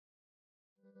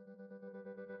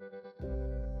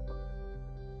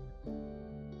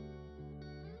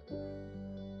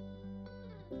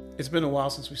It's been a while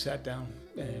since we sat down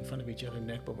in front of each other,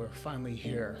 Nick, but we're finally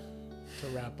here to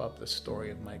wrap up the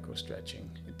story of microstretching.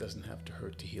 It doesn't have to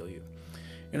hurt to heal you.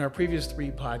 In our previous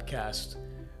 3 podcasts,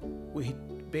 we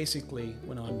basically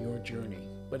went on your journey,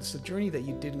 but it's a journey that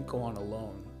you didn't go on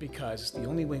alone, because the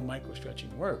only way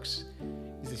microstretching works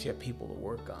is that you have people to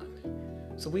work on.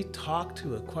 So we talked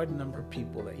to quite a number of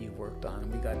people that you worked on,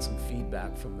 and we got some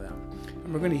feedback from them.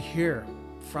 And we're going to hear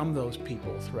from those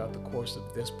people throughout the course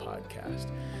of this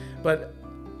podcast. But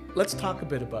let's talk a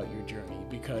bit about your journey,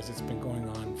 because it's been going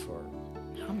on for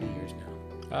how many years now?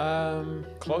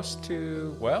 Close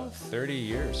to, 30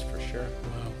 years for sure.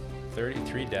 Wow.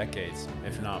 33 decades,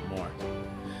 if not more.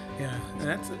 Yeah, and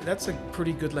that's a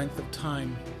pretty good length of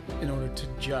time in order to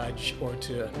judge or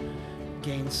to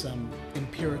gain some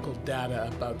empirical data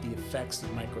about the effects of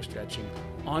microstretching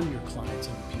on your clients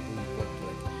and the people you work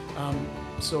with.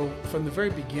 So from the very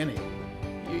beginning,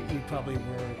 you probably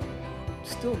were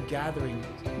still gathering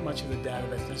much of the data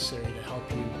that's necessary to help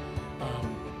you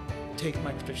take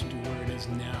microstretching to where it is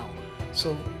now.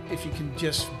 So if you can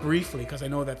just briefly, because I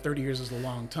know that 30 years is a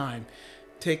long time,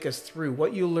 take us through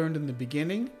what you learned in the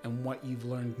beginning and what you've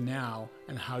learned now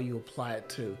and how you apply it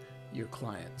to your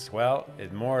clients. Well,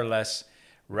 it more or less,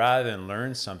 rather than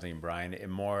learn something, Brian, it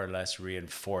more or less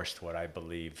reinforced what I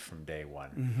believed from day one.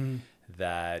 Mm-hmm.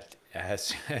 That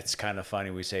it's kind of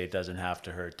funny, we say it doesn't have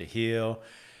to hurt to heal,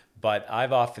 but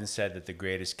I've often said that the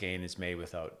greatest gain is made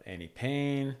without any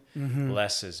pain. Mm-hmm.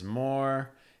 Less is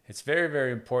more. It's very,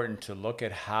 very important to look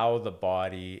at how the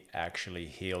body actually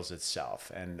heals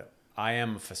itself. And I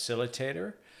am a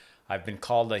facilitator. I've been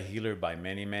called a healer by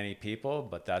many, many people,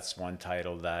 but that's one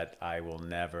title that I will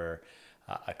never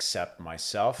accept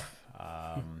myself.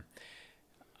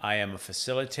 I am a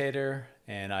facilitator,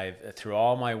 and through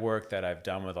all my work that I've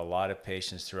done with a lot of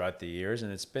patients throughout the years,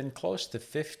 and it's been close to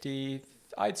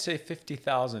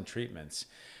 50,000 treatments.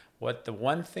 The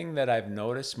one thing that I've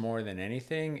noticed more than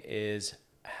anything is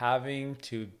having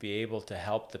to be able to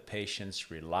help the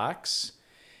patients relax.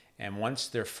 And once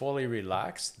they're fully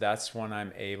relaxed, that's when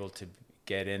I'm able to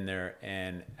get in there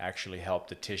and actually help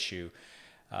the tissue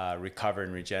recover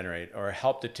and regenerate, or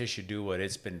help the tissue do what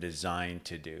it's been designed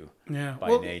to do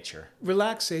by nature.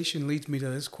 Relaxation leads me to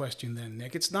this question then,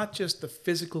 Nick. It's not just the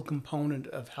physical component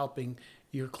of helping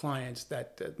your clients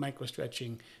that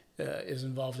microstretching is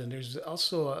involved in. There's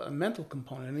also a mental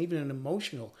component and even an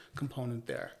emotional component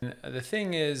there. The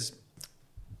thing is,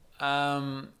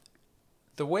 the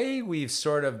way we've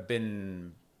sort of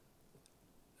been,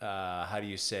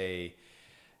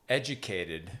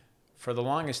 educated, for the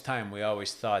longest time, we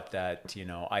always thought that,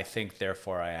 I think,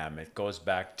 therefore I am. It goes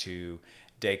back to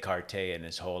Descartes and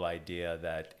his whole idea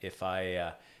that if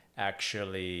I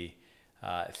actually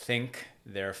think,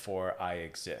 therefore I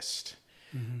exist.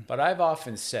 Mm-hmm. But I've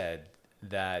often said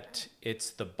that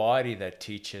it's the body that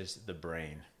teaches the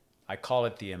brain. I call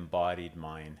it the embodied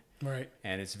mind. Right.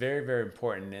 And it's very, very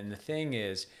important. And the thing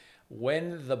is,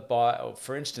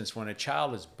 for instance, when a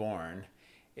child is born,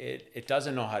 it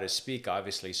doesn't know how to speak,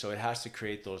 obviously, so it has to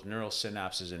create those neural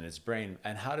synapses in its brain.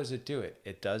 And how does it do it?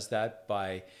 It does that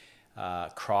by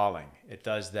crawling. It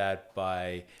does that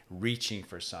by reaching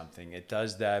for something. It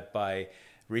does that by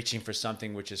reaching for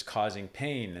something which is causing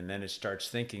pain, and then it starts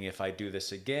thinking, if I do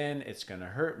this again, it's going to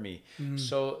hurt me. Mm-hmm.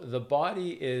 So the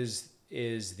body is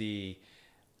the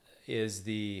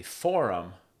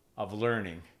forum of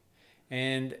learning.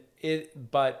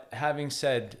 But having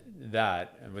said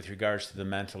that, with regards to the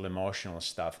mental, emotional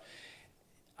stuff,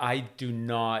 I do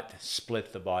not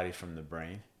split the body from the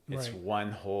brain. It's right.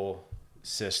 One whole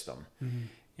system. Mm-hmm.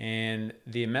 And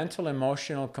the mental,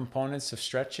 emotional components of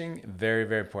stretching, very,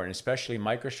 very important, especially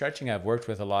microstretching. I've worked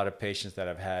with a lot of patients that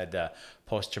have had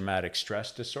post-traumatic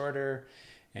stress disorder.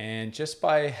 And just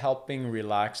by helping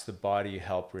relax the body, you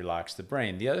help relax the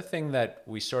brain. The other thing that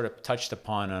we sort of touched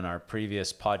upon on our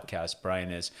previous podcast,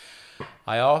 Brian, is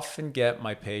I often get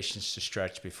my patients to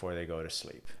stretch before they go to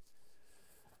sleep.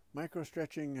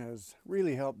 Microstretching has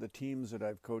really helped the teams that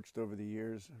I've coached over the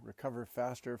years recover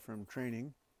faster from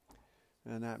training.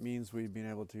 And that means we've been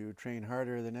able to train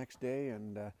harder the next day,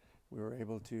 and we were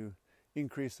able to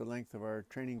increase the length of our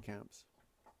training camps.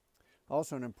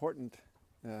 Also, an important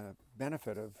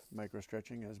benefit of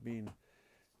microstretching has been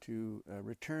to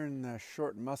return the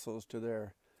short muscles to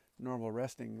their normal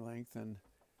resting length, and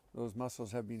those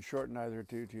muscles have been shortened either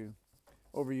due to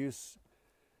overuse.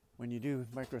 When you do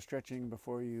microstretching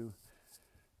before you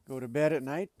go to bed at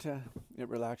night, it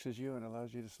relaxes you and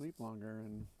allows you to sleep longer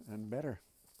and better.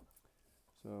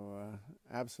 So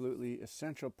absolutely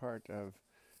essential part of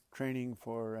training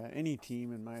for any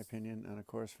team, in my opinion, and of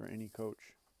course for any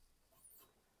coach.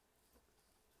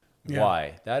 Yeah.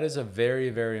 Why? That is a very,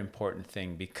 very important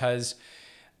thing, because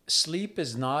sleep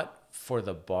is not for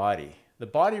the body. The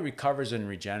body recovers and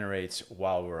regenerates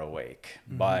while we're awake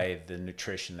by the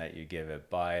nutrition that you give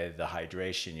it, by the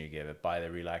hydration you give it, by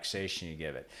the relaxation you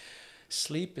give it.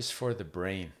 Sleep is for the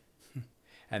brain.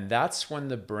 And that's when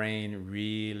the brain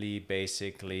really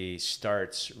basically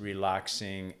starts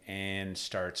relaxing and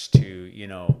starts to,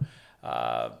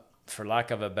 for lack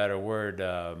of a better word,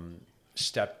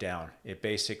 step down. It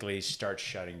basically starts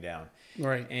shutting down.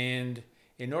 Right. And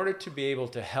in order to be able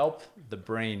to help the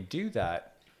brain do that,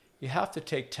 you have to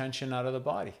take tension out of the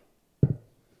body.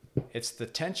 It's the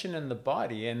tension in the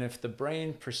body, and if the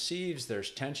brain perceives there's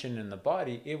tension in the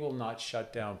body, it will not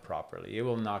shut down properly. It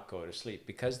will not go to sleep,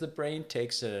 because the brain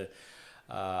takes a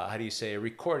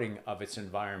recording of its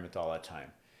environment all the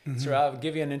time. So I'll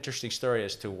give you an interesting story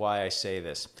as to why I say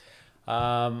this.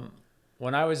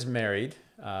 When I was married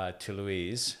to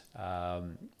Louise,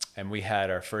 and we had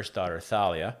our first daughter,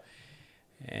 Thalia,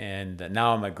 and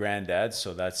now I'm a granddad,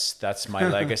 so that's my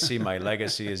legacy. My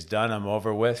legacy is done. I'm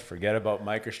over with. Forget about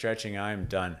microstretching. I'm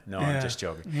done. No, I'm just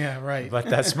joking. Yeah, right. But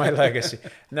that's my legacy.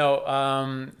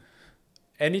 No,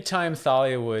 anytime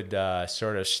Thalia would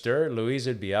sort of stir, Louise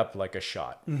would be up like a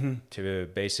shot to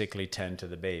basically tend to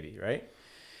the baby, right?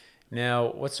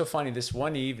 Now, what's so funny, this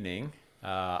one evening,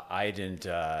 I didn't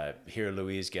hear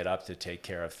Louise get up to take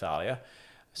care of Thalia.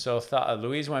 So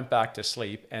Louise went back to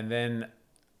sleep, and then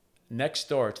next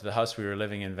door to the house we were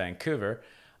living in Vancouver,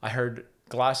 I heard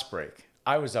glass break.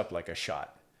 I was up like a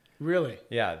shot. Really?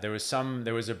 Yeah, there was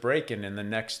a break-in in the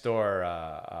next door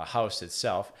house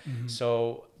itself.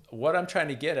 So what I'm trying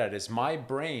to get at is my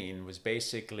brain was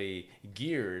basically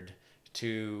geared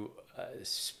to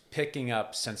picking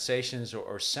up sensations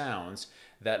or sounds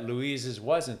that Louise's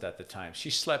wasn't at the time. She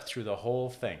slept through the whole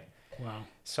thing. Wow.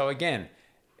 So again,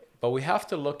 but we have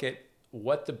to look at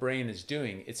what the brain is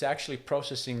doing. It's actually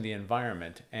processing the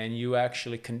environment, and you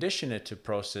actually condition it to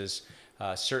process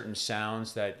certain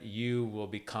sounds that you will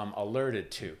become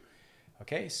alerted to.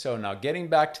 Okay, so now getting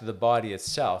back to the body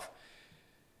itself,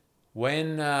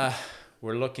 when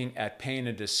we're looking at pain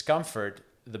and discomfort,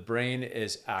 the brain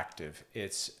is active.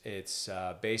 It's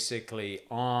basically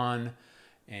on,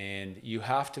 and you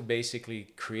have to basically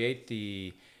create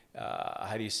the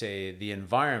the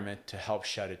environment to help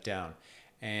shut it down.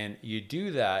 And you do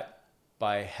that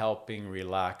by helping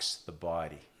relax the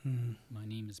body. My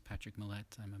name is Patrick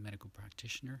Millett. I'm a medical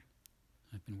practitioner.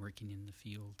 I've been working in the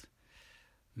field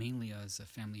mainly as a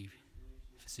family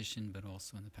physician, but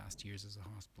also in the past years as a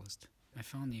hospitalist. I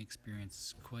found the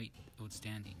experience quite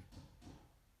outstanding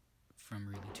from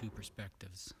really two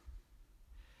perspectives.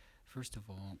 First of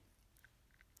all,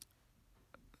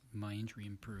 my injury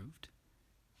improved,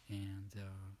 and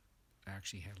I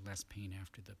actually had less pain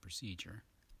after the procedure.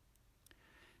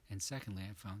 And secondly,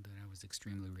 I found that I was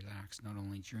extremely relaxed, not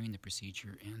only during the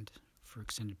procedure and for an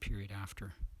extended period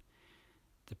after.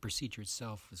 The procedure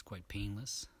itself was quite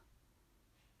painless.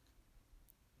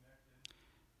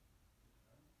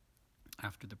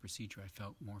 After the procedure, I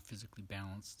felt more physically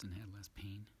balanced and had less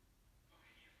pain.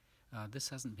 This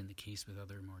hasn't been the case with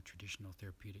other more traditional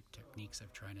therapeutic techniques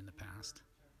I've tried in the past.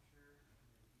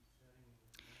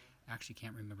 I actually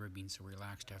can't remember being so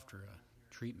relaxed after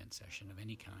a treatment session of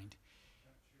any kind.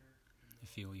 I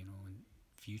feel, in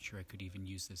future I could even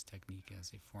use this technique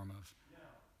as a form of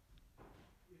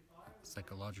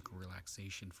psychological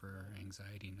relaxation for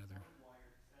anxiety and other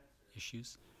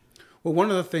issues. Well,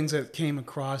 one of the things that came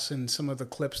across in some of the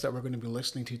clips that we're going to be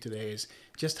listening to today is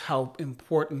just how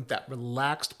important that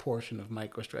relaxed portion of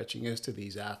microstretching is to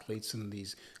these athletes and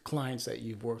these clients that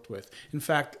you've worked with. In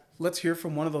fact, let's hear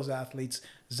from one of those athletes,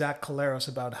 Zach Collaros,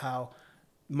 about how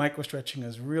microstretching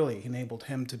has really enabled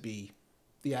him to be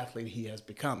the athlete he has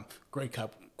become. Grey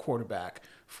Cup winning quarterback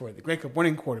for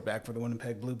the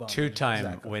Winnipeg Blue Bombers.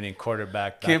 Two-time winning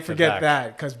quarterback. Can't forget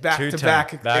that, because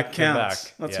back-to-back it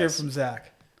counts. Let's hear from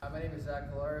Zach. My name is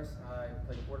Zach Collaros. I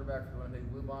play quarterback for the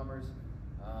Winnipeg Blue Bombers.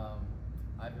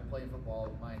 I've been playing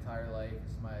football my entire life.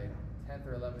 This is my 10th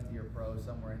or 11th year pro,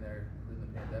 somewhere in there,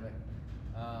 including the pandemic.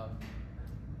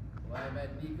 When I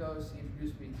met Nikos, he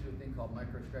introduced me to a thing called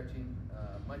microstretching.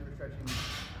 Microstretching,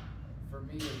 for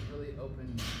me, has really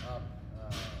opened up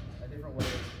a different way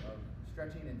of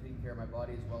stretching and taking care of my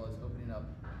body, as well as opening up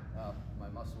my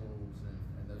muscles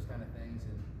and those kind of things,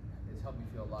 and it's helped me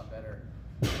feel a lot better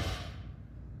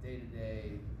day to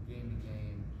day, game to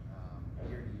game,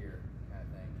 year to year kind of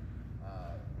thing.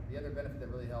 The other benefit that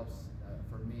really helps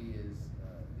for me is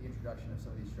the introduction of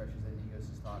some of these stretches that Nikos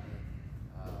has taught me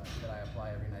that I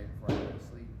apply every night before I go to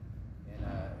sleep, and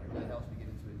it really helps me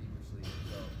get into a deeper sleep.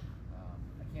 So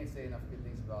I can't say enough good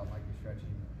things about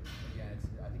microstretching.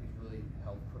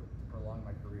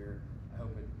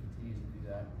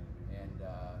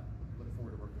 look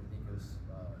forward to working with Nikos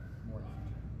more in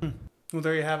the future. Well,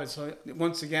 there you have it. So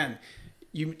once again,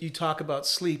 you talk about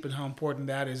sleep and how important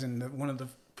that is, and one of the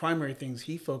primary things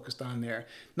he focused on there,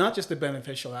 not just the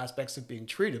beneficial aspects of being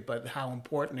treated, but how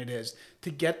important it is to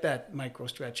get that micro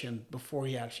stretch in before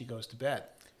he actually goes to bed.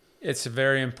 It's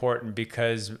very important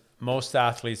because most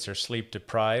athletes are sleep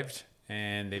deprived,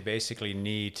 and they basically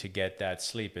need to get that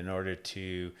sleep in order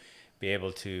to be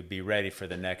able to be ready for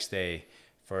the next day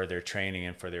for their training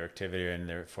and for their activity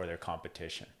and for their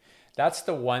competition. That's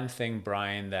the one thing,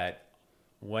 Brian, that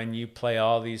when you play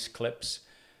all these clips,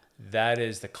 that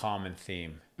is the common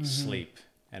theme, sleep,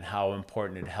 and how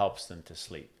important it helps them to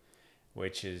sleep,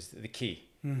 which is the key.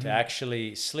 To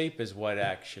actually sleep is what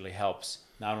actually helps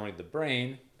not only the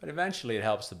brain, but eventually it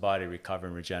helps the body recover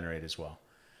and regenerate as well.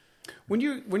 When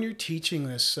you're teaching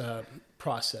this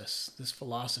process, this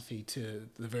philosophy to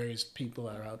the various people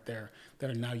that are out there that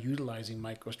are now utilizing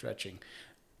microstretching,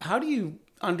 how do you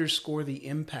underscore the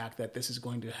impact that this is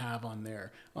going to have on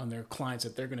their clients,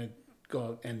 that they're going to go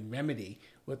out and remedy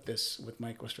with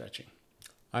microstretching?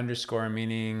 Underscore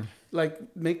meaning? Like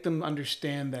make them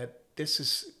understand that this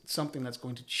is something that's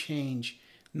going to change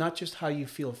not just how you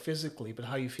feel physically, but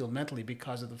how you feel mentally,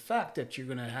 because of the fact that you're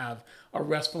going to have a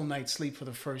restful night's sleep for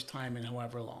the first time in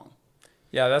however long.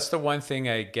 Yeah, that's the one thing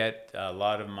I get a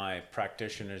lot of my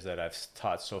practitioners that I've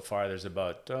taught so far. There's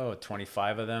about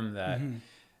 25 of them that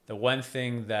the one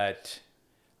thing that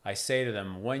I say to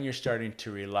them, when you're starting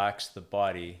to relax the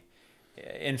body,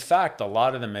 in fact, a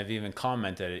lot of them have even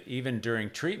commented, even during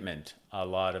treatment, a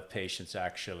lot of patients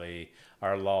actually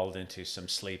are lulled into some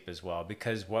sleep as well,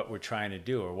 because what we're trying to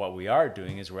do, or what we are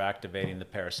doing, is we're activating the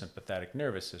parasympathetic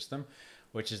nervous system,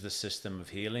 which is the system of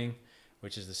healing,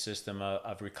 which is the system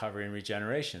of recovery and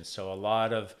regeneration. So a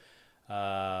lot of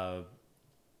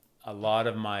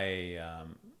my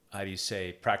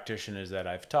practitioners that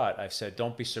I've taught, I've said,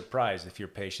 don't be surprised if your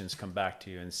patients come back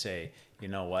to you and say, you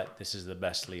know what, this is the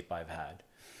best sleep I've had.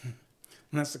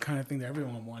 And that's the kind of thing that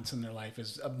everyone wants in their life,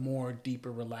 is a more deeper,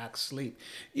 relaxed sleep.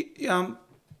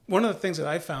 One of the things that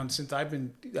I found since I've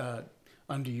been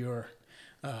under your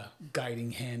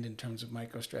guiding hand in terms of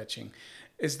microstretching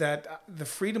is that the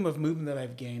freedom of movement that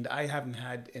I've gained, I haven't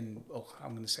had in,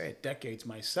 I'm going to say it, decades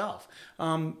myself.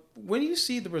 When you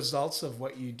see the results of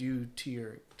what you do to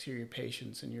your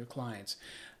patients and your clients,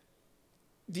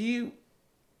 do you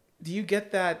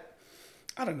get that,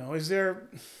 I don't know,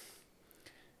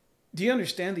 do you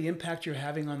understand the impact you're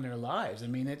having on their lives? I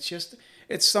mean,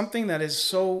 it's something that is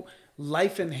so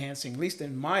life enhancing, at least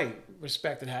in my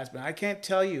respect it has been. I can't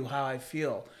tell you how I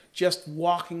feel just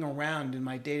walking around in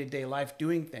my day-to-day life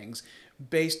doing things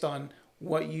based on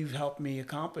what you've helped me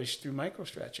accomplish through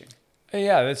microstretching.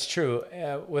 Yeah, that's true.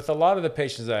 With a lot of the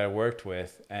patients that I worked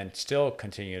with and still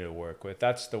continue to work with,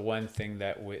 that's the one thing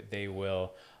that they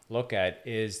will look at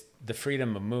is the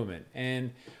freedom of movement.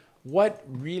 And what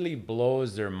really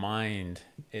blows their mind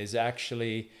is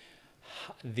actually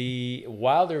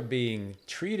while they're being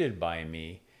treated by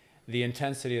me, the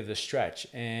intensity of the stretch.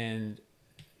 And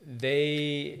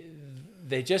they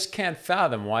just can't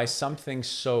fathom why something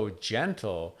so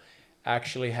gentle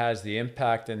actually has the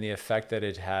impact and the effect that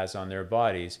it has on their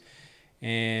bodies.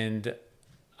 And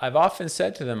I've often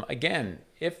said to them, again,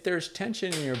 if there's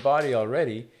tension in your body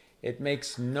already, it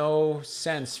makes no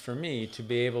sense for me to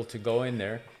be able to go in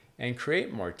there and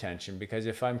create more tension, because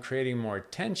if I'm creating more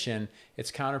tension,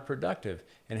 it's counterproductive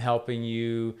in helping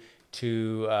you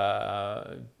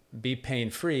to be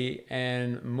pain-free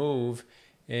and move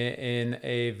in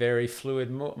a very fluid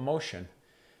motion.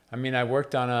 I mean, I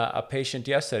worked on a patient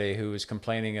yesterday who was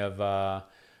complaining of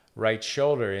right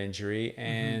shoulder injury,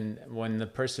 and when the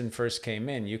person first came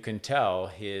in, you can tell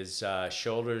his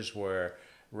shoulders were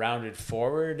rounded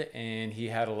forward, and he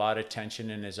had a lot of tension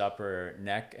in his upper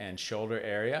neck and shoulder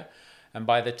area. And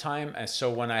by the time,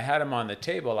 so when I had him on the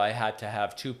table, I had to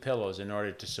have 2 pillows in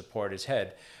order to support his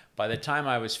head. By the time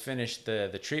I was finished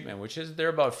the treatment, which is, they're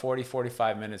about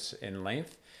 40-45 minutes in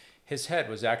length, his head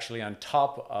was actually on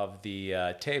top of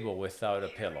the table without a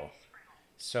pillow.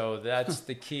 So that's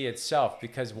the key itself,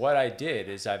 because what I did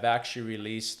is I've actually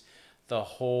released the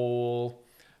whole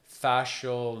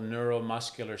fascial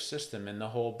neuromuscular system in the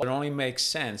whole body. It only makes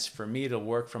sense for me to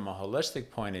work from a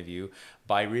holistic point of view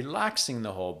by relaxing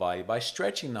the whole body, by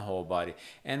stretching the whole body.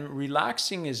 And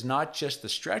relaxing is not just the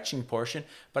stretching portion,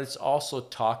 but it's also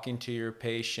talking to your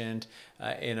patient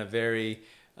in a very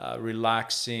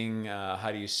relaxing,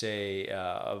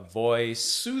 voice.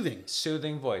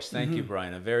 Soothing voice. Thank you,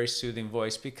 Brian. A very soothing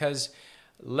voice, because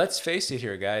let's face it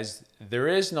here, guys. There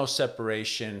is no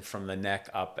separation from the neck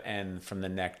up and from the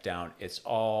neck down. It's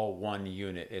all one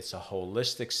unit. It's a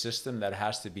holistic system that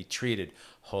has to be treated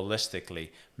holistically.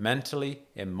 Mentally,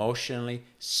 emotionally,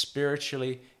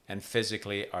 spiritually, and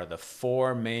physically are the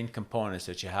four main components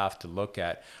that you have to look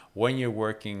at when you're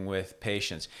working with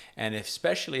patients. And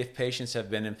especially if patients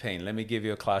have been in pain. Let me give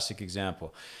you a classic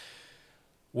example.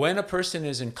 When a person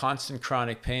is in constant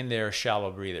chronic pain, they are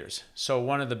shallow breathers. So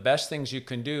one of the best things you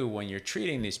can do when you're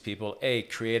treating these people,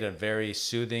 create a very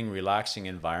soothing, relaxing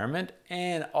environment,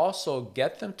 and also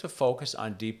get them to focus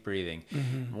on deep breathing.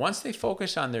 Mm-hmm. Once they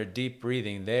focus on their deep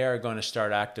breathing, they are going to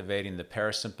start activating the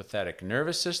parasympathetic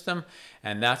nervous system,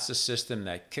 and that's the system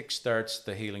that kickstarts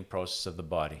the healing process of the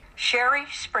body. Sherry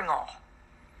Springall.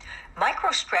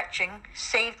 Microstretching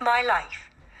saved my life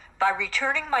by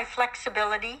returning my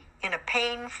flexibility in a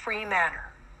pain-free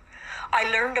manner. I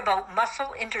learned about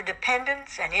muscle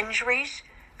interdependence and injuries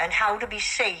and how to be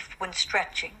safe when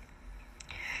stretching.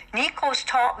 Niko's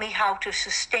taught me how to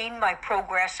sustain my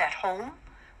progress at home,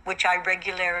 which I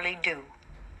regularly do.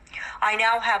 I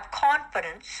now have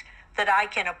confidence that I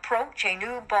can approach a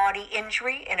new body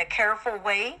injury in a careful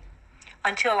way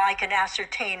until I can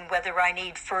ascertain whether I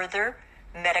need further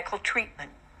medical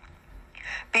treatment.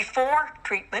 Before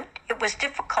treatment, it was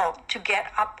difficult to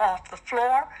get up off the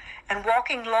floor, and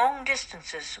walking long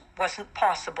distances wasn't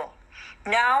possible.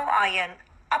 Now I am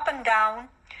up and down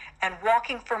and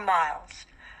walking for miles.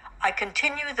 I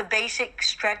continue the basic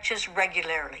stretches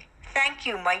regularly. Thank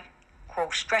you,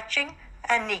 microstretching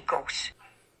and Nikos.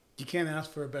 You can't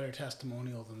ask for a better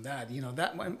testimonial than that. You know,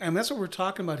 that, and that's what we're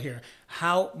talking about here,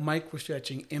 how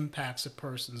microstretching impacts a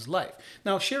person's life.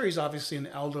 Now, Sherry's obviously an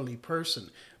elderly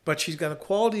person, but she's got a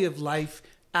quality of life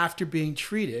after being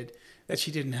treated that she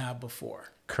didn't have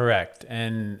before. Correct.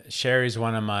 And Sherry's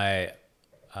one of my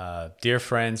dear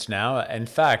friends now. In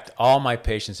fact, all my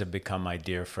patients have become my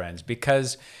dear friends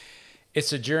because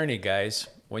it's a journey, guys.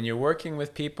 When you're working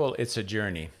with people, it's a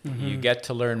journey. Mm-hmm. You get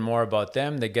to learn more about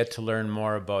them. They get to learn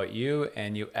more about you,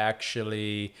 and you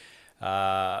actually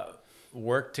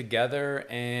work together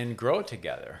and grow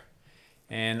together.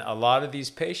 And a lot of these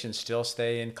patients still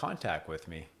stay in contact with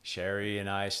me. Sherry and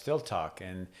I still talk.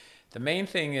 And the main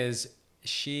thing is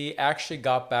she actually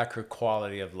got back her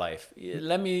quality of life.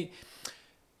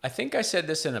 I think I said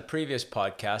this in a previous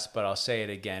podcast, but I'll say it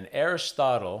again.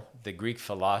 Aristotle, the Greek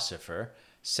philosopher,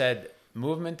 said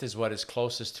movement is what is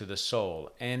closest to the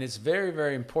soul. And it's very,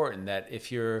 very important that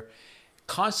if you're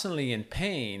constantly in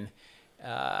pain,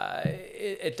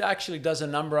 it actually does a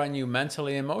number on you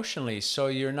mentally, emotionally. So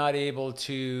you're not able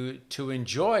to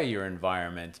enjoy your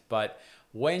environment. But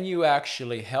when you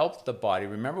actually help the body,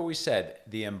 remember we said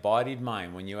the embodied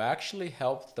mind, when you actually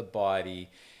help the body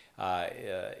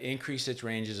increase its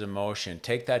ranges of motion,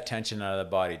 take that tension out of the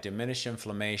body, diminish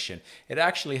inflammation, it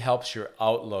actually helps your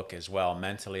outlook as well,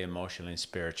 mentally, emotionally, and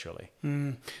spiritually.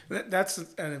 That's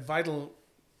a vital,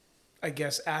 I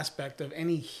guess, aspect of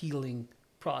any healing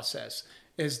process,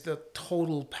 is the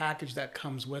total package that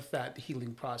comes with that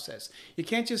healing process. You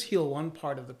can't just heal one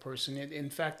part of the person. In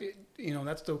fact,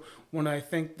 that's one I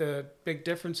think the big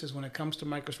difference is when it comes to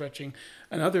microstretching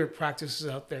and other practices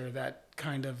out there that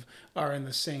kind of are in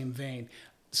the same vein.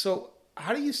 So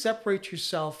how do you separate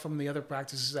yourself from the other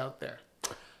practices out there?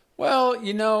 Well,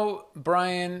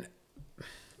 Brian,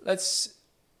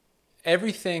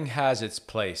 everything has its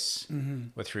place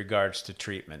with regards to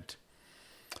treatment.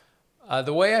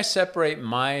 The way I separate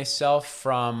myself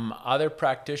from other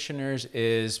practitioners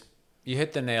is you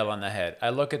hit the nail on the head.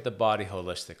 I look at the body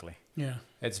holistically. Yeah.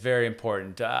 It's very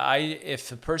important. If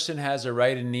a person has a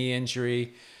right knee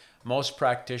injury, most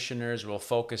practitioners will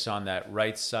focus on that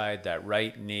right side, that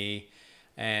right knee,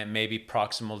 and maybe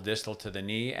proximal distal to the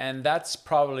knee. And that's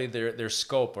probably their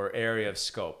scope or area of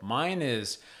scope. Mine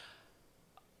is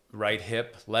right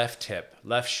hip, left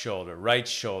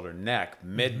shoulder, neck,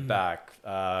 mid-back,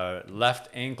 left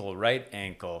ankle, right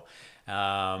ankle,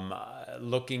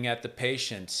 looking at the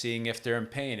patient, seeing if they're in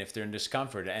pain, if they're in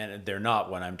discomfort, and they're not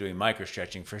when I'm doing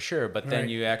microstretching for sure, but then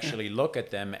you actually look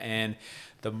at them, and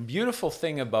the beautiful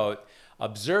thing about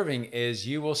observing is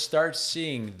you will start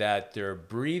seeing that their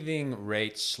breathing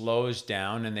rate slows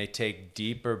down and they take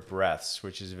deeper breaths,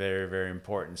 which is very, very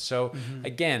important. So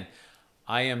again,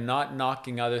 I am not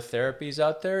knocking other therapies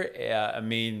out there.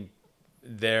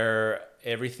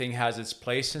 Everything has its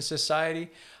place in society.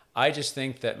 I just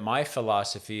think that my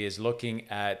philosophy is looking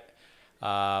at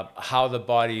how the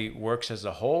body works as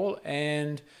a whole.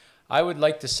 And I would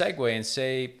like to segue and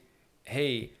say,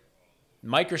 hey,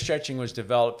 microstretching was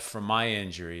developed for my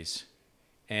injuries,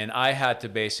 and I had to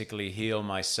basically heal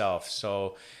myself.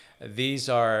 So these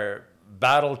are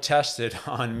battle tested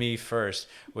on me first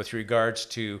with regards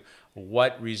to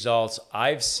what results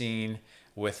I've seen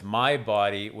with my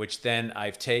body, which then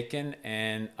I've taken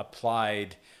and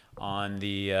applied on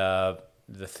the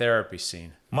therapy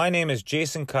scene. My name is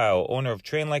Jason Kyle, owner of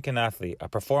Train Like an Athlete, a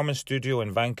performance studio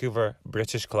in Vancouver,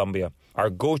 British Columbia. Our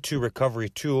go-to recovery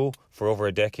tool for over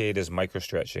a decade is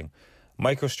microstretching.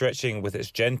 Microstretching, with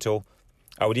its gentle,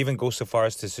 I would even go so far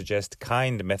as to suggest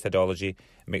kind methodology,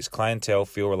 makes clientele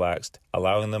feel relaxed,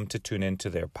 allowing them to tune into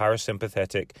their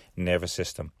parasympathetic nervous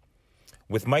system.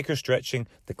 With microstretching,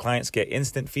 the clients get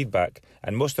instant feedback,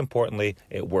 and most importantly,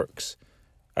 it works.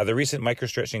 At the recent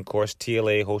microstretching course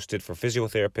TLA hosted for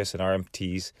physiotherapists and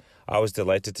RMTs, I was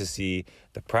delighted to see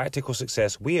the practical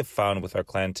success we have found with our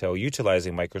clientele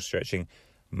utilizing microstretching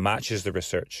matches the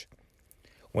research.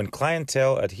 When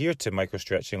clientele adhere to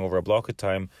microstretching over a block of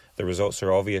time, the results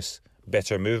are obvious.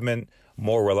 Better movement,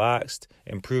 more relaxed,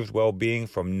 improved well-being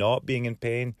from not being in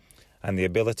pain, and the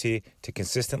ability to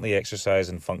consistently exercise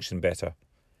and function better.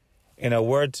 In a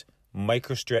word,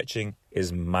 microstretching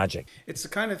is magic. It's the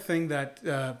kind of thing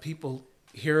that people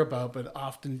hear about but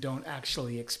often don't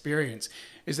actually experience,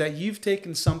 is that you've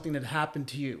taken something that happened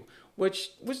to you, which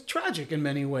was tragic in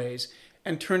many ways,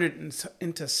 and turned it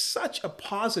into such a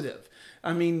positive.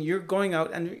 I mean, you're going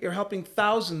out and you're helping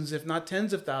thousands, if not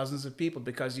tens of thousands of people,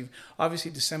 because you've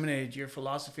obviously disseminated your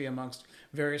philosophy amongst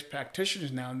various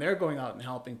practitioners now, and they're going out and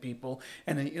helping people,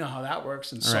 and then you know how that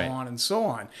works, and so Right. on and so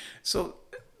on. So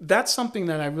that's something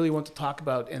that I really want to talk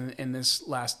about in this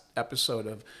last episode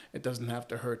of It Doesn't Have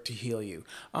to Hurt to Heal You,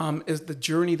 is the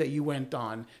journey that you went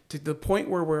on to the point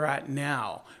where we're at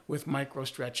now with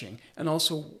microstretching, and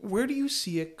also where do you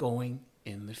see it going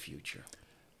in the future?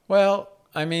 Well,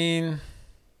 I mean,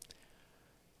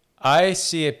 I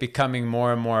see it becoming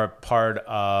more and more part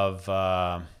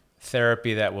of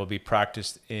therapy that will be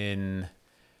practiced in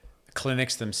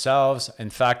clinics themselves.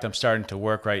 In fact, I'm starting to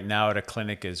work right now at a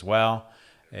clinic as well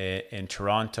in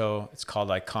Toronto. It's called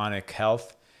Iconic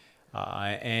Health.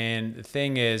 And the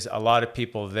thing is, a lot of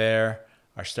people there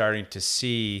are starting to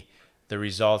see the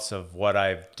results of what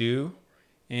I do.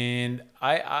 And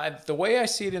I the way I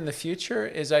see it in the future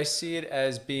is I see it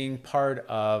as being part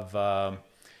of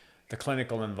the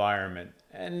clinical environment.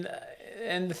 And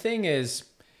the thing is,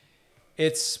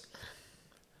 it's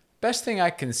best thing I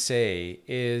can say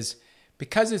is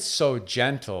because it's so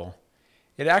gentle,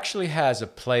 it actually has a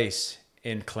place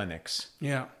in clinics.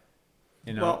 Yeah.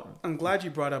 You know? Well, I'm glad you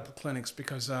brought up clinics,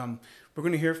 because we're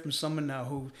going to hear from someone now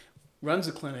who runs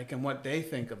a clinic and what they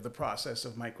think of the process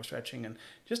of microstretching, and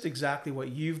just exactly what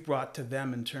you've brought to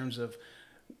them in terms of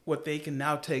what they can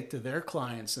now take to their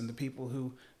clients and the people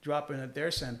who drop in at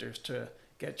their centers to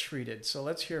get treated. So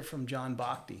let's hear from John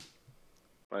Bhakti.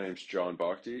 My name's John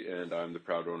Bhakti, and I'm the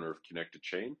proud owner of Connected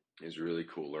Chain. It's really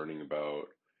cool learning about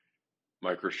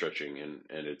microstretching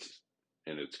and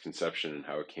its conception and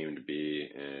how it came to be,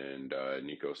 and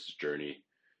Nikos' journey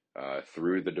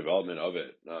through the development of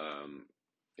it.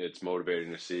 It's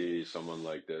motivating to see someone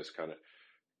like this kind of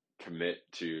commit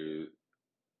to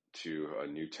a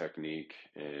new technique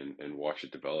and watch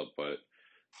it develop, but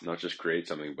not just create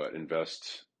something, but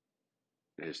invest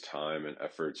his time and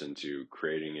efforts into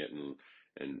creating it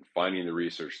and finding the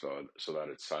research so that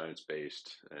it's science-based,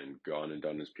 and gone and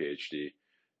done his PhD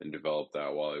and developed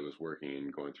that while he was working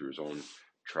and going through his own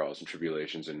trials and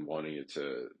tribulations, and wanting it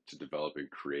to develop and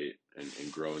create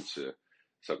and grow into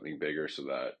something bigger so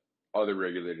that other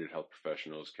regulated health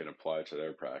professionals can apply to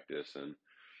their practice. And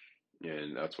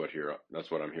that's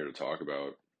what I'm here to talk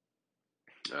about.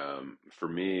 For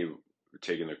me,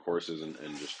 taking the courses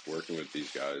and just working with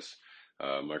these guys,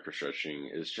 microstretching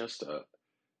is just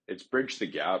it's bridged the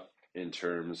gap in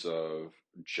terms of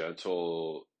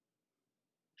gentle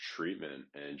treatment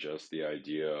and just the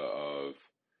idea of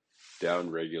down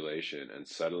regulation and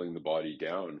settling the body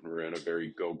down. We're in a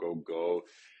very go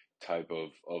type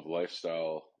of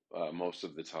lifestyle most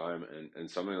of the time, and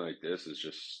something like this is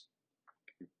just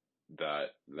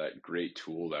that great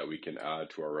tool that we can add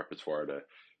to our repertoire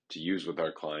to use with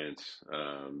our clients,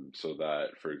 so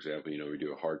that, for example, we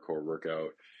do a hardcore workout,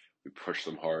 we push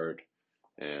them hard,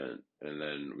 and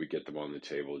then we get them on the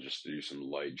table just to do some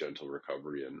light, gentle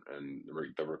recovery, and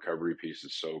the recovery piece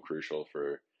is so crucial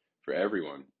for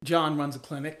everyone. John runs a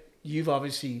clinic. You've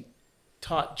obviously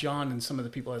taught John and some of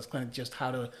the people at his clinic just how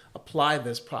to apply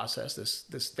this process,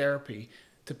 this therapy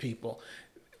to people.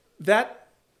 That,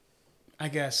 I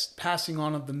guess, passing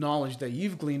on of the knowledge that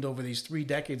you've gleaned over these 3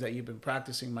 decades that you've been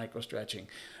practicing microstretching.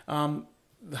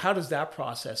 How does that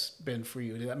process been for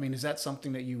you? I mean, is that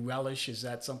something that you relish? Is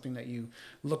that something that you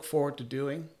look forward to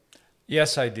doing?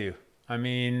 Yes, I do. I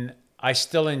mean, I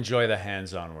still enjoy the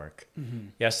hands-on work.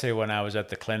 Yesterday when I was at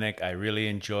the clinic, I really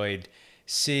enjoyed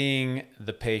seeing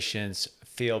the patients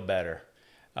feel better.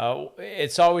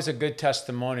 It's always a good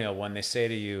testimonial when they say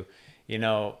to you, you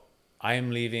know, I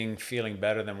am leaving feeling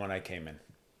better than when I came in.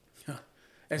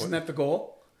 Isn't that the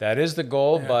goal? That is the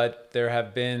goal, but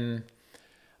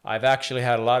I've actually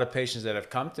had a lot of patients that have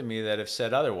come to me that have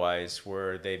said otherwise,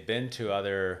 where they've been to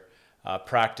other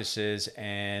practices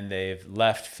and they've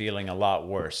left feeling a lot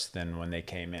worse than when they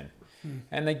came in.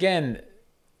 And again,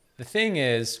 the thing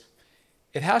is,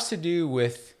 it has to do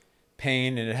with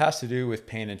pain, and it has to do with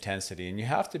pain intensity. And you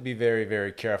have to be very,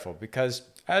 very careful, because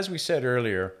as we said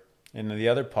earlier in the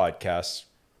other podcasts,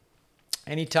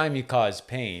 anytime you cause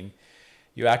pain,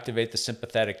 you activate the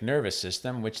sympathetic nervous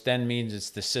system, which then means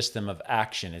it's the system of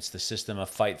action. It's the system of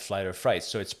fight, flight, or fright.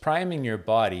 So it's priming your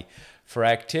body for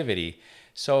activity.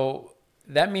 So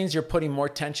that means you're putting more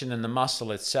tension in the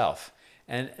muscle itself.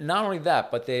 And not only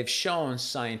that, but they've shown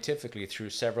scientifically through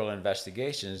several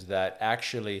investigations that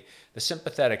actually the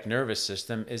sympathetic nervous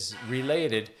system is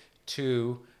related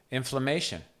to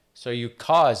inflammation. So you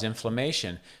cause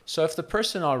inflammation. So if the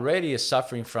person already is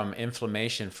suffering from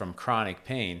inflammation from chronic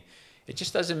pain, it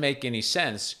just doesn't make any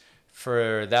sense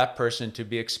for that person to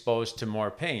be exposed to more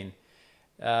pain,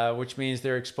 which means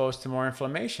they're exposed to more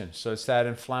inflammation. So it's that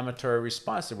inflammatory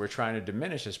response that we're trying to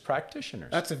diminish as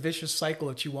practitioners. That's a vicious cycle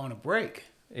that you want to break.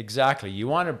 Exactly. You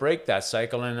want to break that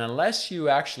cycle. And unless you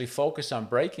actually focus on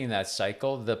breaking that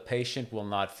cycle, the patient will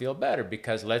not feel better,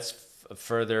 because let's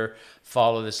further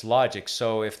follow this logic.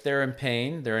 So if they're in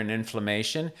pain, they're in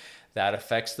inflammation, that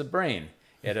affects the brain.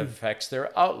 It affects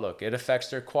their outlook. It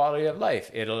affects their quality of life.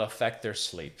 It'll affect their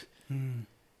sleep.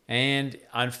 And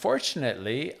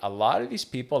unfortunately, a lot of these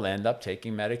people end up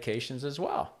taking medications as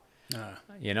well.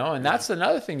 You know, and that's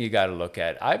another thing you got to look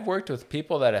at. I've worked with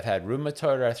people that have had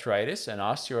rheumatoid arthritis and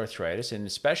osteoarthritis, and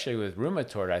especially with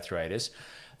rheumatoid arthritis,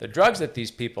 the drugs that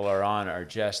these people are on are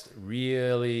just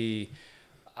really,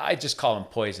 I just call them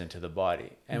poison to the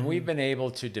body. And we've been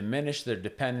able to diminish their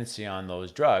dependency on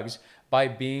those drugs by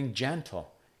being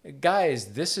gentle.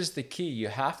 Guys, this is the key. You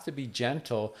have to be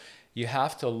gentle. You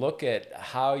have to look at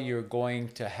how you're going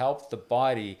to help the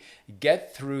body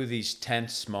get through these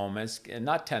tense moments,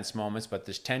 not tense moments, but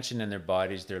there's tension in their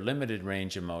bodies, their limited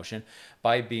range of motion,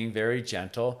 by being very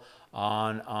gentle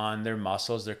on their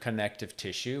muscles, their connective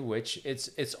tissue, which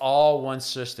it's all one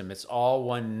system. It's all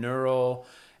one neural,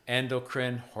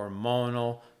 endocrine,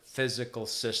 hormonal, physical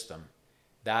system.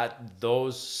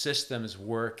 Those systems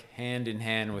work hand in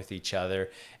hand with each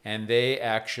other, and they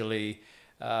actually,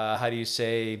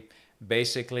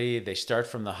 basically they start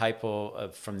from the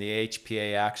from the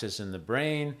HPA axis in the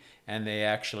brain, and they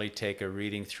actually take a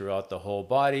reading throughout the whole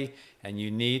body. And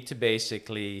you need to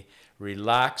basically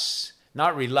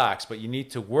not relax, but you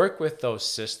need to work with those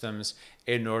systems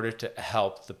in order to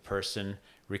help the person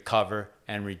recover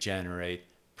and regenerate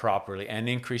properly and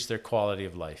increase their quality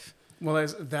of life. Well,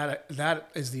 that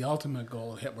is the ultimate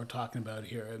goal that we're talking about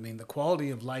here. I mean, the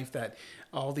quality of life that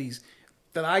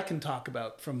I can talk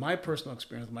about from my personal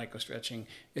experience with microstretching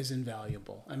is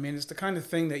invaluable. I mean, it's the kind of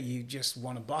thing that you just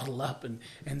want to bottle up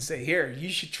and say, here, you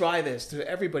should try this to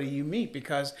everybody you meet,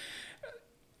 because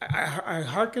I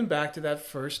hearken back to that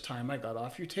first time I got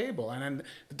off your table. And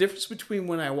the difference between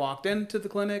when I walked into the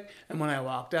clinic and when I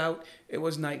walked out, it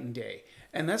was night and day.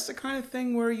 And that's the kind of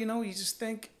thing where, you know, you just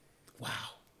think,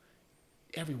 wow,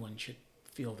 everyone should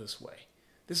feel this way.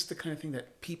 This is the kind of thing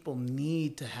that people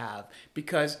need to have,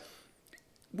 because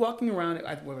walking around,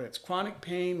 whether it's chronic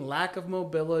pain, lack of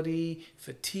mobility,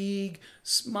 fatigue,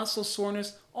 muscle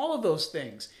soreness, all of those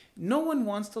things, no one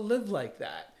wants to live like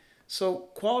that. So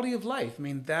quality of life, I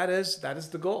mean, that is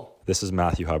the goal. This is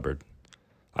Matthew Hubbard.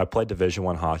 I played Division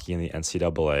I hockey in the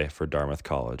NCAA for Dartmouth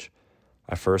College.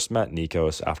 I first met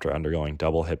Nikos after undergoing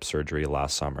double hip surgery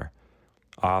last summer.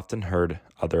 I often heard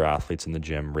other athletes in the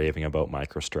gym raving about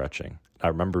microstretching. I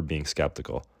remember being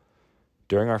skeptical.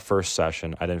 During our first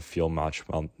session, I didn't feel much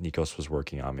while Nikos was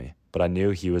working on me, but I knew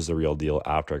he was the real deal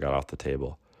after I got off the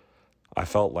table. I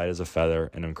felt light as a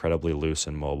feather and incredibly loose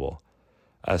and mobile.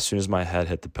 As soon as my head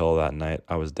hit the pillow that night,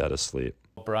 I was dead asleep.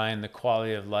 Brian, the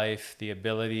quality of life, the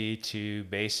ability to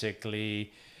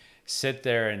basically sit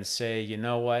there and say, you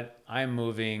know what, I'm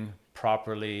moving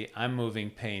properly, I'm moving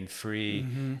pain-free,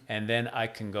 and then I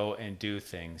can go and do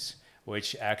things,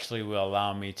 which actually will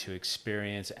allow me to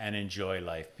experience and enjoy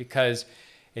life. Because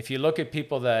if you look at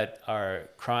people that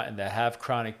have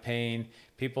chronic pain,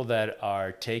 people that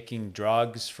are taking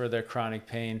drugs for their chronic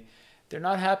pain, they're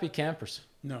not happy campers.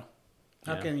 No.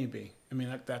 How can you be? I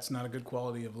mean, that's not a good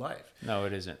quality of life. No,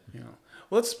 it isn't. You know.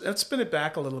 Well, let's spin it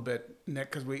back a little bit,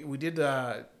 Nick, because we did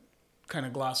kind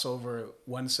of gloss over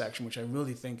one section, which I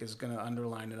really think is going to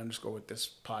underline and underscore what this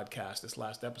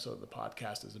last episode of the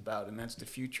podcast is about, and that's the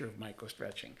future of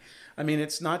microstretching. I mean,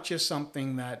 it's not just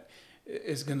something that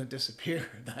is going to disappear.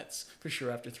 That's for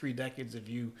sure, after 3 decades of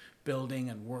you building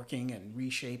and working and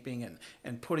reshaping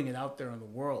and putting it out there in the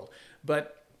world.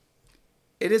 But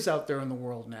it is out there in the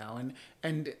world now.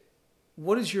 And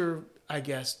what is your, I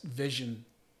guess, vision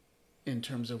in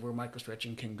terms of where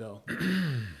microstretching can go?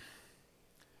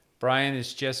 Brian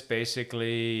is just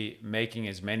basically making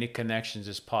as many connections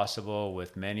as possible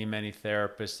with many, many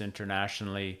therapists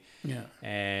internationally,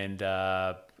 and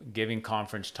giving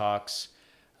conference talks,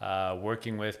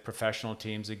 working with professional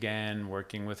teams again,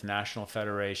 working with national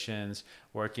federations,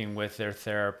 working with their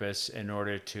therapists in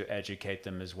order to educate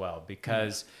them as well.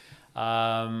 Because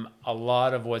a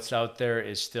lot of what's out there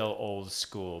is still old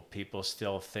school. People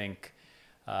still think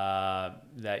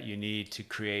that you need to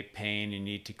create pain, you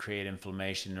need to create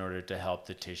inflammation in order to help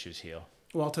the tissues heal.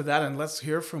 Well, to that end, let's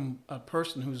hear from a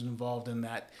person who's involved in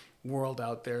that world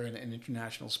out there in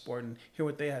international sport and hear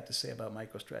what they had to say about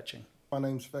microstretching. My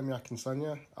name's Femi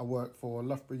Akinsanya. I work for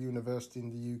Loughborough University in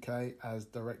the UK as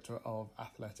Director of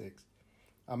Athletics.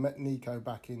 I met Niko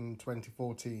back in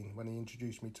 2014 when he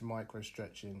introduced me to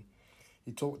microstretching.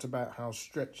 He talked about how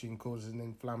stretching causes an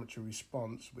inflammatory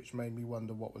response, which made me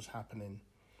wonder what was happening.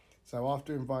 So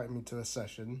after inviting me to a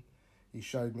session, he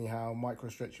showed me how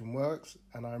microstretching works,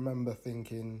 and I remember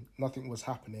thinking nothing was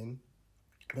happening,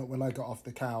 but when I got off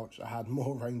the couch, I had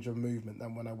more range of movement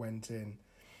than when I went in.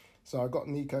 So I got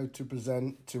Niko to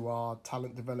present to our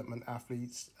talent development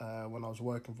athletes when I was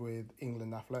working with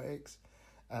England Athletics,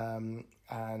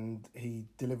 and he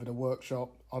delivered a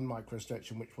workshop on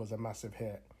microstretching, which was a massive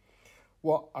hit.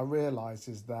 What I realised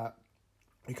is that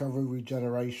recovery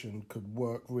regeneration could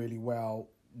work really well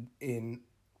in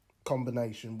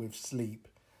combination with sleep,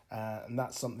 and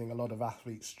that's something a lot of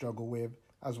athletes struggle with,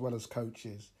 as well as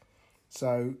coaches.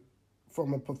 So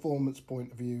from a performance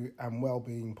point of view and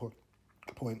well-being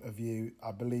point of view,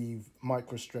 I believe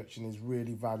microstretching is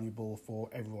really valuable for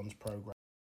everyone's program.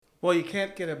 Well, you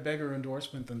can't get a bigger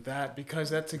endorsement than that, because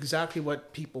that's exactly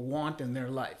what people want in their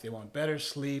life. They want better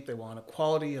sleep, they want a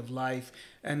quality of life,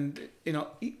 and, you know,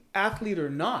 athlete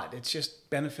or not, it's just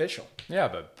beneficial. Yeah,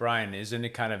 but Brian, isn't it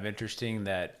kind of interesting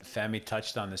that Femi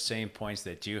touched on the same points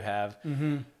that you have?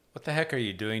 Mm-hmm. What the heck are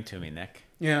you doing to me, Nick?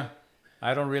 Yeah.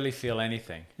 I don't really feel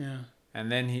anything. Yeah.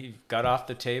 And then he got off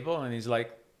the table and he's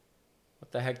like,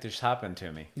 what the heck just happened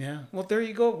to me? Yeah. Well, there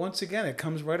you go. Once again, it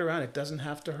comes right around. It doesn't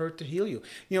have to hurt to heal you.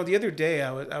 You know, the other day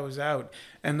I was out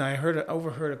and I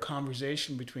overheard a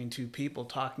conversation between two people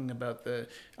talking about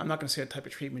I'm not going to say what type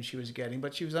of treatment she was getting,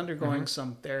 but she was undergoing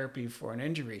some therapy for an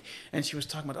injury. And she was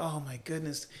talking about, oh my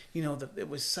goodness, you know, it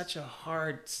was such a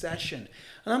hard session.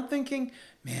 And I'm thinking,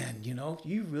 man, you know,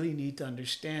 you really need to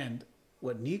understand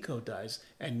what Niko does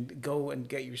and go and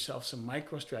get yourself some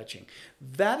microstretching.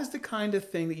 That is the kind of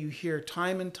thing that you hear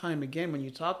time and time again when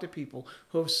you talk to people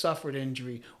who have suffered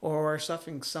injury or are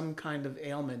suffering some kind of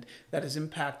ailment that is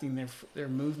impacting their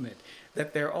movement,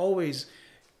 that they're always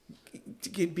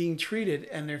being treated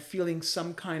and they're feeling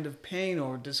some kind of pain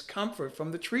or discomfort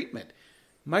from the treatment.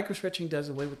 Microstretching does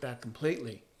away with that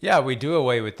completely. Yeah, we do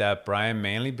away with that, Brian,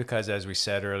 mainly because, as we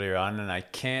said earlier on, and I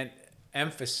can't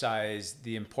emphasize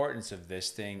the importance of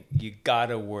this thing, you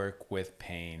gotta work with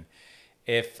pain.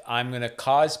 If I'm going to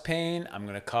cause pain, I'm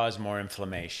going to cause more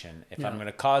inflammation. If I'm going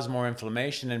to cause more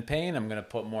inflammation and pain, I'm going to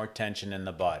put more tension in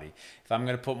the body. If I'm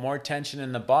going to put more tension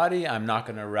in the body, I'm not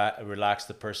going to relax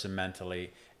the person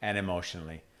mentally and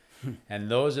emotionally. And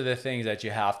those are the things that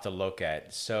you have to look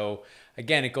at. So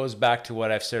again, it goes back to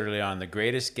what I've said earlier on. The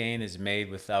greatest gain is made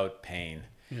without pain.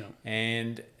 Yeah.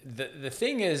 And the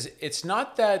thing is, it's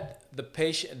not that the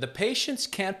patients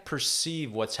can't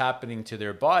perceive what's happening to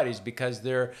their bodies because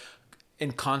they're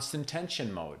in constant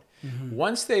tension mode. Mm-hmm.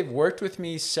 Once they've worked with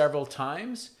me several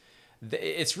times,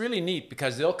 it's really neat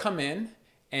because they'll come in,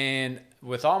 and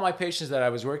with all my patients that I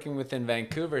was working with in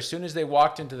Vancouver, as soon as they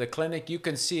walked into the clinic, you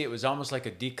can see it was almost like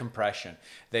a decompression.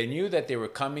 They knew that they were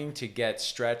coming to get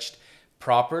stretched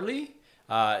properly,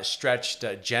 stretched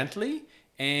gently,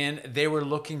 and they were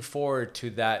looking forward to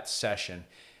that session.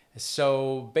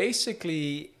 So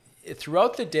basically,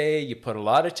 throughout the day, you put a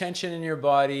lot of tension in your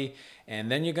body, and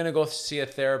then you're going to go see a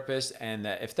therapist. And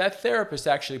if that therapist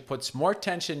actually puts more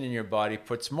tension in your body,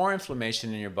 puts more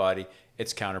inflammation in your body,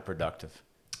 it's counterproductive.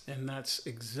 And that's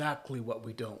exactly what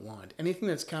we don't want. Anything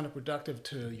that's counterproductive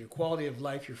to your quality of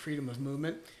life, your freedom of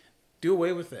movement, do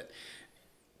away with it.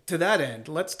 To that end,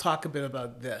 let's talk a bit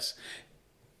about this.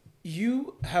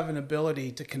 You have an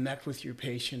ability to connect with your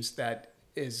patients that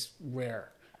is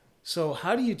rare. So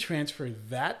how do you transfer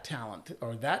that talent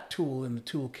or that tool in the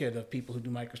toolkit of people who do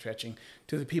microstretching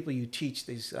to the people you teach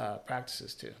these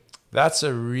practices to? That's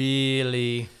a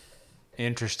really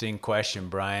interesting question,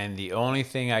 Brian. The only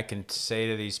thing I can say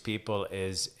to these people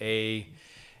is,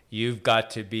 you've got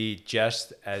to be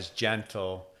just as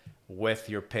gentle with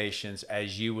your patients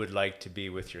as you would like to be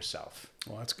with yourself.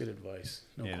 Well, that's good advice.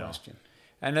 No question.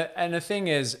 And the thing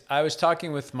is, I was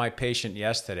talking with my patient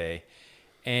yesterday,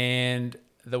 and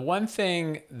the one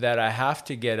thing that I have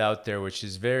to get out there, which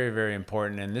is very, very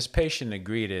important, and this patient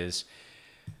agreed, is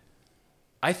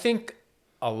I think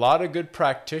a lot of good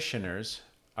practitioners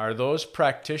are those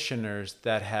practitioners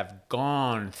that have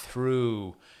gone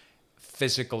through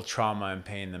physical trauma and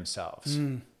pain themselves,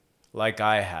 like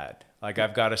I had. Like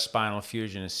I've got a spinal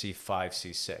fusion, a C5,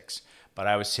 C6, but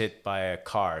I was hit by a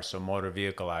car, so motor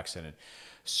vehicle accident.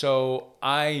 So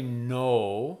I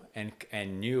know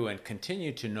and knew and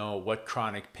continue to know what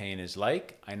chronic pain is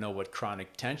like. I know what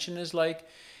chronic tension is like.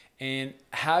 And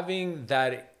having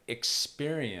that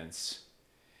experience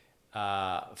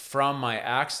from my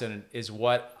accident is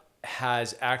what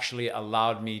has actually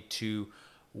allowed me to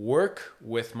work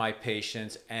with my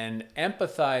patients and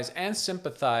empathize and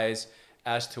sympathize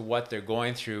as to what they're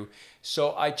going through.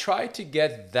 So I try to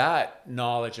get that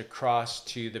knowledge across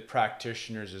to the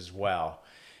practitioners as well.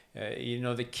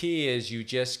 The key is you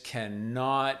just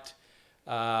cannot,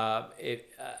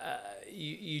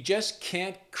 you just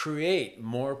can't create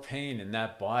more pain in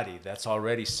that body that's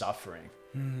already suffering.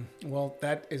 Well,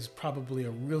 that is probably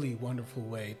a really wonderful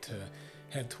way to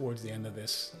head towards the end of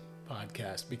this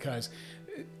podcast, because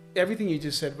everything you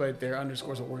just said right there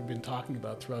underscores what we've been talking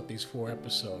about throughout these 4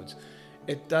 episodes.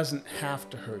 It doesn't have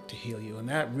to hurt to heal you, and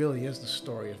that really is the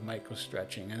story of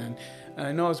microstretching. And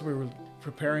I know as we were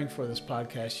preparing for this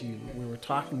podcast, we were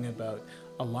talking about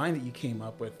a line that you came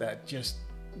up with that just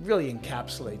really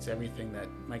encapsulates everything that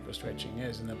microstretching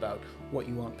is, and about what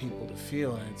you want people to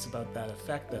feel, and it's about that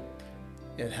effect that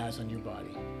it has on your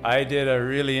body. I did a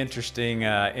really interesting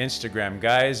Instagram.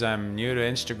 Guys, I'm new to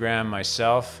Instagram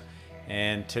myself,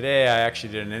 and today I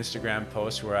actually did an Instagram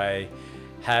post where I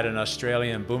had an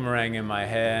Australian boomerang in my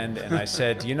hand, and I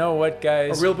said, you know what,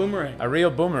 guys? A real boomerang. A real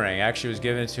boomerang. Actually was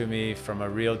given to me from a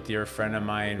real dear friend of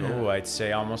mine, I'd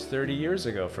say almost 30 years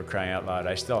ago, for crying out loud.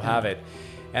 I still have it.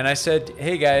 And I said,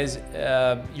 hey guys,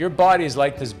 your body is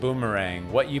like this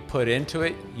boomerang. What you put into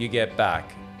it, you get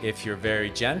back. If you're very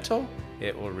gentle,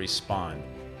 it will respond.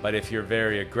 But if you're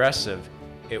very aggressive,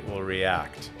 it will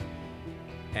react.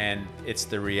 And it's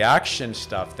the reaction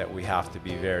stuff that we have to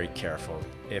be very careful.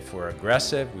 If we're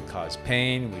aggressive, we cause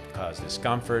pain, we cause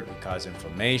discomfort, we cause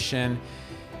inflammation,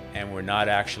 and we're not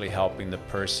actually helping the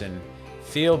person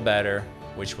feel better,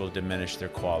 which will diminish their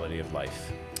quality of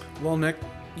life. Well, Nick,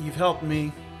 you've helped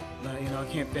me. I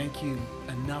can't thank you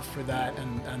enough for that,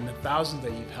 and the thousands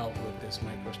that you've helped with this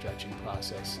microstretching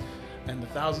process, and the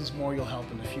thousands more you'll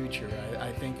help in the future.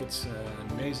 I think it's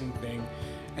an amazing thing.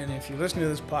 And if you're listening to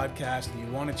this podcast and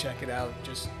you want to check it out,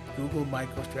 just Google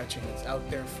microstretching. It's out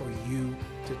there for you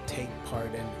to take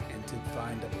part in and to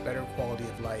find a better quality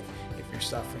of life. If you're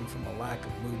suffering from a lack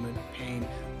of movement, pain,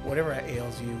 whatever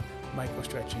ails you,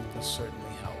 microstretching will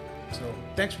certainly help. So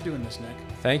thanks for doing this, Nick.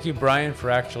 Thank you, Brian, for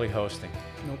actually hosting.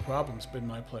 No problem. It's been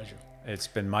my pleasure. It's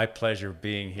been my pleasure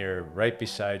being here right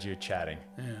beside you chatting.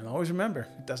 And always remember,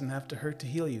 it doesn't have to hurt to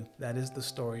heal you. That is the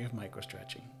story of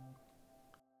microstretching.